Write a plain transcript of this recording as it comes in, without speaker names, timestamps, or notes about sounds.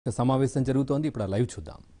సమావేశం జరుగుతోంది. ఇప్పుడు లైవ్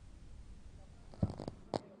చూద్దాం.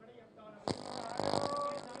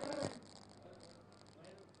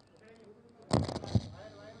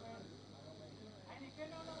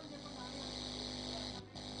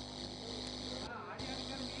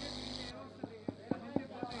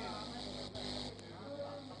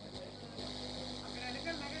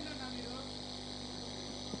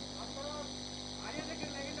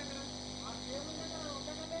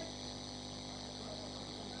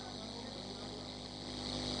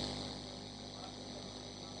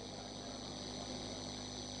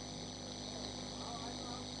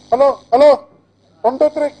 Hello, 1, 2,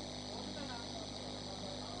 3.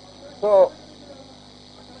 So,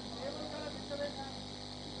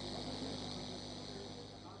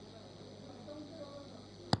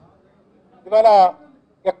 ఇవాళ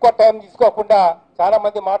ఎక్కువ టైం తీసుకోకుండా చాలా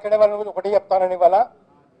మంది మాట్లాడే వాళ్ళని ఒకటి చెప్తానని ఇవాళ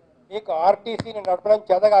మీకు ఆర్టీసీని నడపడం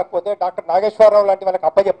చేత కాకపోతే డాక్టర్ నాగేశ్వరరావు లాంటి వాళ్ళకి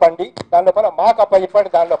అప్పచెప్పండి, దాని లోపల మాకు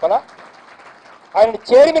అప్పచెప్పండి, దాని లోపల ఆయన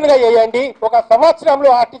చైర్మన్గా చేయండి. ఒక సంవత్సరంలో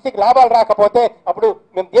ఆర్టీసీకి లాభాలు రాకపోతే అప్పుడు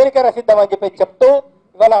మేము దేనికైనా సిద్ధమని చెప్పి చెప్తూ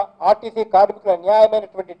ఇవాళ ఆర్టీసీ కార్మికుల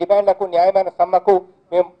న్యాయమైనటువంటి డిమాండ్లకు న్యాయమైన సమ్మకు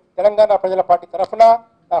మేము తెలంగాణ ప్రజల పార్టీ తరఫున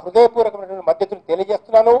నా హృదయపూర్వకమైనటువంటి మద్దతును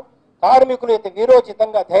తెలియజేస్తున్నాను. కార్మికులు ఎంత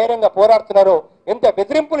వీరోచితంగా ధైర్యంగా పోరాడుతున్నారో, ఎంత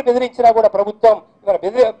బెదిరించినా కూడా ప్రభుత్వం ఇవాళ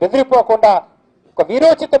బెదిరిపోకుండా ఒక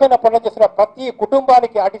వీరోచితమైన పనులు చేస్తున్న ప్రతి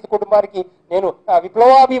కుటుంబానికి, ఆర్టీసీ కుటుంబానికి నేను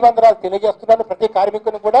విప్లవాభివందనాలు తెలియజేస్తున్నాను. ప్రతి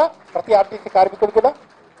కార్మికుని కూడా, ప్రతి ఆర్టీసీ కార్మికుడు కూడా.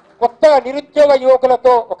 కొత్తగా నిరుద్యోగ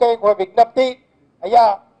యువకులతో ఒకే విజ్ఞప్తి, అయ్యా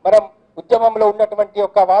మనం ఉద్యమంలో ఉన్నటువంటి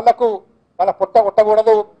వాళ్లకు వాళ్ళ పొట్ట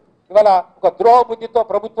కొట్టకూడదు. ఇవాళ ఒక ద్రోహ బుద్ధితో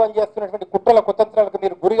ప్రభుత్వం చేస్తున్నటువంటి కుట్రల కుతంత్రాలకు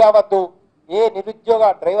మీరు గురి కావద్దు. ఏ నిరుద్యోగ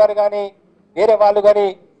డ్రైవర్ కానీ వేరే వాళ్ళు కానీ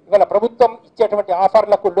ఇవాళ ప్రభుత్వం ఇచ్చేటువంటి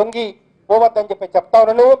ఆఫర్లకు లొంగి పోవద్దని చెప్పి చెప్తా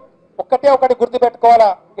ఉన్నాను. ఒకటి గుర్తుపెట్టుకోవాలా,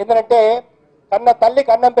 ఏంటంటే కన్న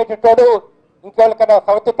తల్లికి అన్నం పెట్టేటోడు ఇంకెవరికన్నా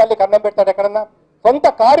సవతి తల్లికి అన్నం పెడతాడు ఎక్కడన్నా? సొంత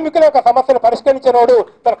కార్మికుల యొక్క సమస్యలు పరిష్కరించినోడు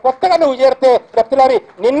తన కొత్తగా నువ్వు చేరితే చెప్తున్నారు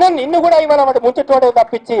నిన్ను కూడా ఇవాళ వాడు ముంచేటోడే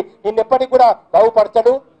తప్పించి నిన్నెప్పటికి కూడా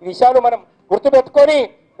బాగుపరచడు. ఈ విషయాలు మనం గుర్తుపెట్టుకొని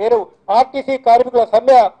మీరు ఆర్టీసీ కార్మికుల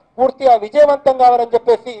సమ్మె పూర్తిగా విజయవంతం కావాలని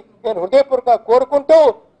చెప్పేసి నేను హృదయపూర్వకంగా కోరుకుంటూ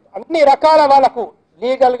అన్ని రకాల వాళ్ళకు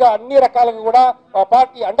లీగల్ గా అన్ని రకాలుగా కూడా మా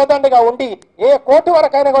పార్టీ అండదండగా ఉండి ఏ కోర్టు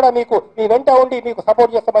వరకైనా కూడా మీకు మీ వెంట ఉండి మీకు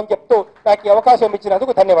సపోర్ట్ చేస్తామని చెప్తూ నాకు ఈ అవకాశం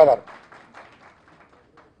ఇచ్చినందుకు ధన్యవాదాలు.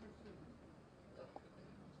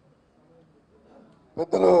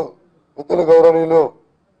 పెద్దలు గౌరవనీయులు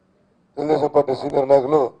తెలుగుదేశం పార్టీ సీనియర్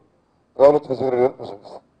నాయకులు రావుల చంద్రశేఖర్ రెడ్డి గారు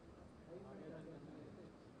ప్రసంగిస్తారు.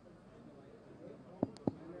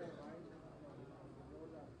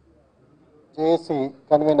 జేఏసీ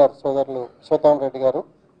కన్వీనర్ సోదరులు రెడ్డి గారు,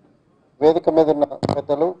 వేదిక మీద ఉన్న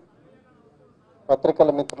పెద్దలు, పత్రికల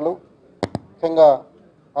మిత్రులు, ముఖ్యంగా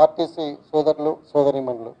ఆర్టీసీ సోదరులు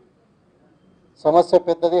సోదరీమణులు, సమస్య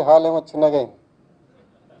పెద్దది, హాల్ ఏమో చిన్నగైంది,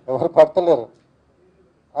 ఎవరు పడతలేరు.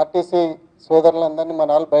 ఆర్టీసీ సోదరులందరినీ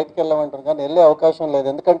మన వాళ్ళు బయటకు వెళ్ళమంటారు కానీ వెళ్ళే అవకాశం లేదు.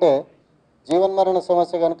 ఎందుకంటే జీవన్మరణ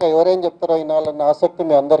సమస్య కనుక ఎవరేం చెప్తారో ఈ నాళ్ళన్న ఆసక్తి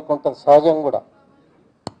మీ అందరికీ ఉంటుంది, సహజం కూడా.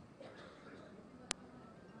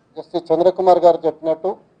 జస్టిస్ చంద్రకుమార్ గారు చెప్పినట్టు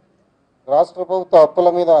రాష్ట్ర ప్రభుత్వ అప్పుల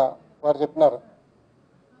మీద వారు చెప్పినారు.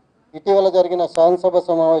 ఇటీవల జరిగిన శాసనసభ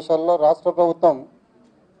సమావేశాల్లో రాష్ట్ర ప్రభుత్వం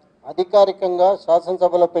అధికారికంగా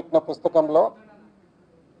శాసనసభలో పెట్టిన పుస్తకంలో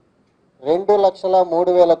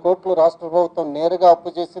 2,03,000 కోట్లు రాష్ట్ర ప్రభుత్వం నేరుగా అప్పు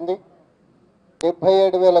చేసింది.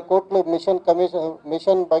 77,000 కోట్లు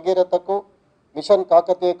మిషన్ భగీరథకు, మిషన్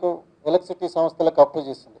కాకతీయకు, ఎలక్ట్రిసిటీ సంస్థలకు అప్పు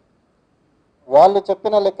చేసింది. వాళ్ళు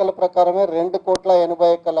చెప్పిన లెక్కల ప్రకారమే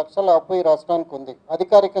 2,81,00,000 అప్పు ఈ రాష్ట్రానికి ఉంది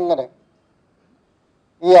అధికారికంగానే.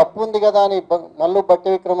 ఈ అప్పు ఉంది కదా అని మళ్ళీ బట్టి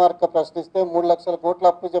విక్రమార్క ప్రశ్నిస్తే 3,00,000 కోట్ల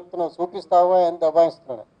అప్పు చెప్తున్నావు చూపిస్తావా అని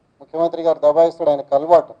దబాయిస్తున్నాడు ముఖ్యమంత్రి గారు. దబాయిస్తాడు, ఆయనకు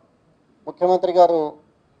అలవాటు. ముఖ్యమంత్రి గారు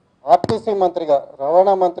ఆర్టీసీ మంత్రిగా,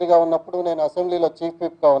 రవాణా మంత్రిగా ఉన్నప్పుడు నేను అసెంబ్లీలో చీఫ్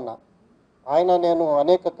విప్గా ఉన్నా. ఆయన నేను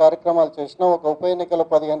అనేక కార్యక్రమాలు చేసినా. ఒక ఉప ఎన్నికలో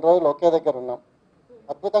 15 రోజులు ఒకే దగ్గర ఉన్నాం.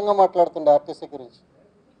 అద్భుతంగా మాట్లాడుతుండే ఆర్టీసీ గురించి.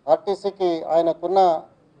 ఆర్టీసీకి ఆయనకున్న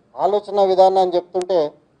ఆలోచన విధానాన్ని చెప్తుంటే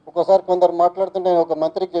ఒక్కోసారి కొందరు మాట్లాడుతుంటే నేను ఒక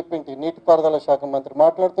మంత్రికి చెప్పింటి, నీటిపారుదల శాఖ మంత్రి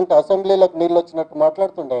మాట్లాడుతుంటే అసెంబ్లీలకు నీళ్ళు వచ్చినట్టు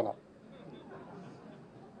మాట్లాడుతుండే ఆయన.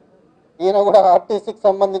 ఈయన కూడా ఆర్టీసీకి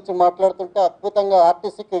సంబంధించి మాట్లాడుతుంటే అద్భుతంగా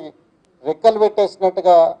ఆర్టీసీకి రెక్కలు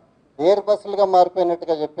పెట్టేసినట్టుగా, ఎయిర్ బస్సులుగా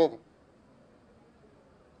మారిపోయినట్టుగా చెప్పేది.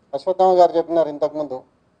 అశ్వత్థామ గారు చెప్పినారు ఇంతకుముందు,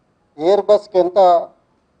 ఎయిర్ బస్కి ఎంత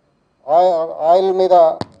ఆయిల్ మీద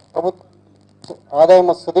ప్రభుత్వం ఆదాయం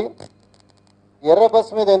వస్తుంది, ఎర్ర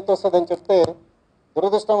బస్సు మీద ఎంత వస్తుంది అని చెప్తే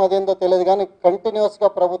దురదృష్టం అదేందో తెలియదు కానీ కంటిన్యూస్గా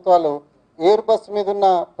ప్రభుత్వాలు ఎయిర్ బస్ మీద ఉన్న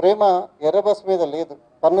ప్రేమ ఎర్ర బస్ మీద లేదు.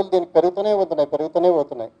 పన్నులు దీనికి పెరుగుతూనే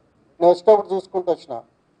పోతున్నాయి. నేను వచ్చేటప్పుడు చూసుకుంటూ వచ్చిన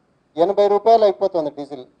 80 రూపాయలు అయిపోతుంది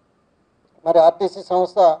డీజిల్. మరి ఆర్టీసీ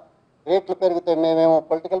సంస్థ రేట్లు పెరిగితే మేమేమో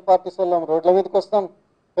పొలిటికల్ పార్టీస్ వల్ల రోడ్ల మీదకి వస్తాం,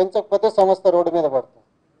 పెంచకపోతే సంస్థ రోడ్డు మీద పడుతుంది,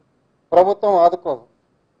 ప్రభుత్వం ఆదుకోదు.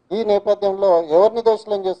 ఈ నేపథ్యంలో ఎవరిని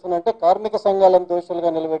దోషులను చేస్తుందంటే కార్మిక సంఘాలను దోషులుగా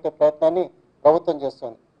నిలబెట్టే ప్రయత్నాన్ని ప్రభుత్వం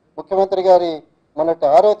చేస్తుంది. ముఖ్యమంత్రి గారి మొన్నటి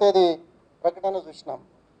 6వ తేదీ ప్రకటన చూసినాం.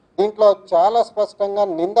 దీంట్లో చాలా స్పష్టంగా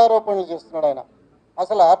నిందారోపణలు చేస్తున్నాడు ఆయన.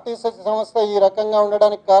 అసలు ఆర్టీసీ సంస్థ ఈ రకంగా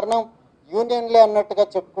ఉండడానికి కారణం యూనియన్లే అన్నట్టుగా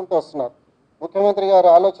చెప్పుకుంటూ వస్తున్నారు. ముఖ్యమంత్రి గారు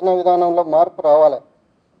ఆలోచన విధానంలో మార్పు రావాలి.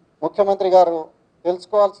 ముఖ్యమంత్రి గారు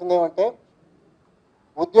తెలుసుకోవాల్సిందేమంటే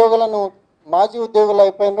ఉద్యోగులను మాజీ ఉద్యోగులు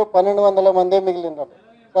అయిపోయినారు, 1200 మందే మిగిలినారు.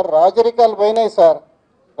 సార్ రాజరికాలు పోయినాయి సార్,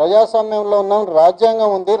 ప్రజాస్వామ్యంలో ఉన్నాం, రాజ్యాంగం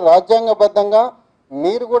ఉంది, రాజ్యాంగబద్ధంగా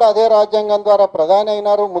మీరు కూడా అదే రాజ్యాంగం ద్వారా ప్రధాని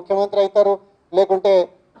అయినారు, ముఖ్యమంత్రి అవుతారు, లేకుంటే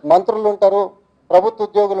మంత్రులు ఉంటారు, ప్రభుత్వ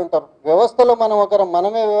ఉద్యోగులు ఉంటారు. వ్యవస్థలో మనం ఒకరు,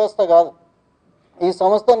 మనమే వ్యవస్థ కాదు. ఈ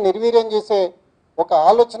సంస్థను నిర్వీర్యం చేసే ఒక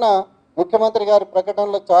ఆలోచన ముఖ్యమంత్రి గారి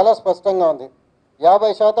ప్రకటనలో చాలా స్పష్టంగా ఉంది.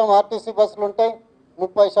 50% ఆర్టీసీ బస్సులు ఉంటాయి,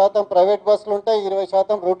 30% ప్రైవేట్ బస్సులు ఉంటాయి,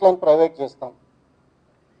 20% రూట్లను ప్రైవేట్ చేస్తాం.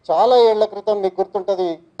 చాలా ఏళ్ల క్రితం మీకు గుర్తుంటుంది,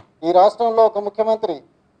 ఈ రాష్ట్రంలో ఒక ముఖ్యమంత్రి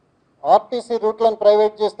ఆర్టీసీ రూట్లను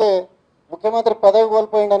ప్రైవేట్ చేస్తే ముఖ్యమంత్రి పదవి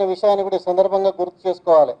కోల్పోయిందనే విషయాన్ని కూడా ఈ సందర్భంగా గుర్తు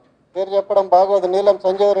చేసుకోవాలి. పేరు చెప్పడం బాగోదు, నీలం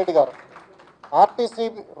సంజీవ్ రెడ్డి గారు ఆర్టీసీ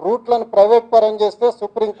రూట్లను ప్రైవేట్ పరం చేస్తే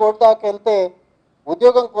సుప్రీంకోర్టు దాకా వెళ్తే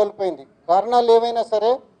ఉద్యోగం కోల్పోయింది. కారణాలు ఏమైనా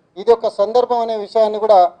సరే ఇది ఒక సందర్భం అనే విషయాన్ని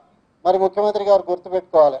కూడా మరి ముఖ్యమంత్రి గారు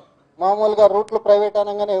గుర్తుపెట్టుకోవాలి. మామూలుగా రూట్లు ప్రైవేట్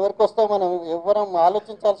అనగానే ఎవరికి వస్తాయో మనం ఎవరం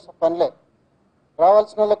ఆలోచించాల్సిన పనిలే,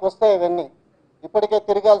 రావాల్సిన వాళ్ళకి వస్తాయి ఇవన్నీ. ఇప్పటికే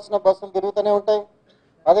తిరగాల్సిన బస్సులు తిరుగుతూనే ఉంటాయి.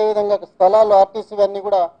 అదేవిధంగా స్థలాలు ఆర్టీసీ అన్నీ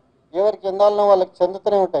కూడా ఎవరికి చెందాలనో వాళ్ళకి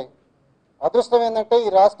చెందుతూనే ఉంటాయి. అదృష్టం ఏంటంటే ఈ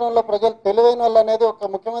రాష్ట్రంలో ప్రజలు తెలివైన వాళ్ళు అనేది ఒక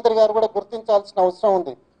ముఖ్యమంత్రి గారు కూడా గుర్తించాల్సిన అవసరం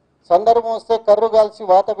ఉంది. సందర్భం వస్తే కర్రు కాల్చి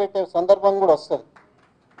వాత పెట్టే సందర్భం కూడా వస్తుంది.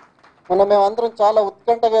 మేము అందరం చాలా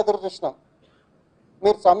ఉత్కంఠగా ఎదురు చూసినాం.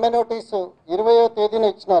 మీరు సమ్మె నోటీసు 20వ తేదీన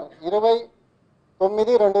ఇచ్చినారు,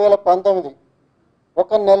 20/9/2019.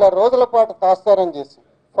 ఒక నెల రోజుల పాటు తాత్సారం చేసి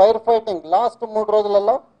ఫైర్ ఫైటింగ్ లాస్ట్ 3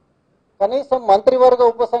 రోజులలో కనీసం మంత్రివర్గ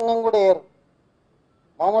ఉపసంఘం కూడా వేయరు.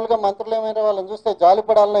 మామూలుగా మంత్రులు ఏమైనా వాళ్ళని చూస్తే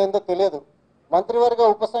జాలిపడాలనో ఏందో తెలియదు. మంత్రివర్గ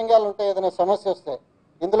ఉపసంఘాలు ఉంటాయి, ఏదైనా సమస్య వస్తే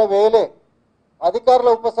ఇందులో వేయలే. అధికారుల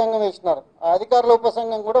ఉపసంఘం వేసినారు. ఆ అధికారుల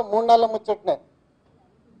ఉపసంఘం కూడా 3 నెలల ముచ్చటనే,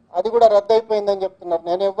 అది కూడా రద్దయిపోయిందని చెప్తున్నారు.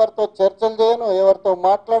 నేను ఎవరితో చర్చలు చేయను, ఎవరితో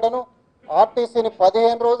మాట్లాడను. ఆర్టీసీని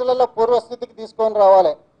 15 రోజులలో పూర్వస్థితికి తీసుకొని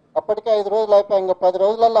రావాలి. అప్పటికే 5 రోజులు అయిపోయి ఇంకా 10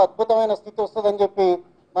 రోజులలో అద్భుతమైన స్థితి వస్తుందని చెప్పి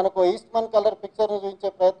మనకు ఈస్ట్మన్ కలర్ పిక్చర్ను చూపించే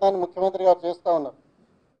ప్రయత్నాన్ని ముఖ్యమంత్రి గారు చేస్తూ ఉన్నారు.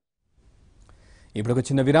 ఇప్పుడు ఒక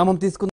చిన్న విరామం తీసుకుందాం.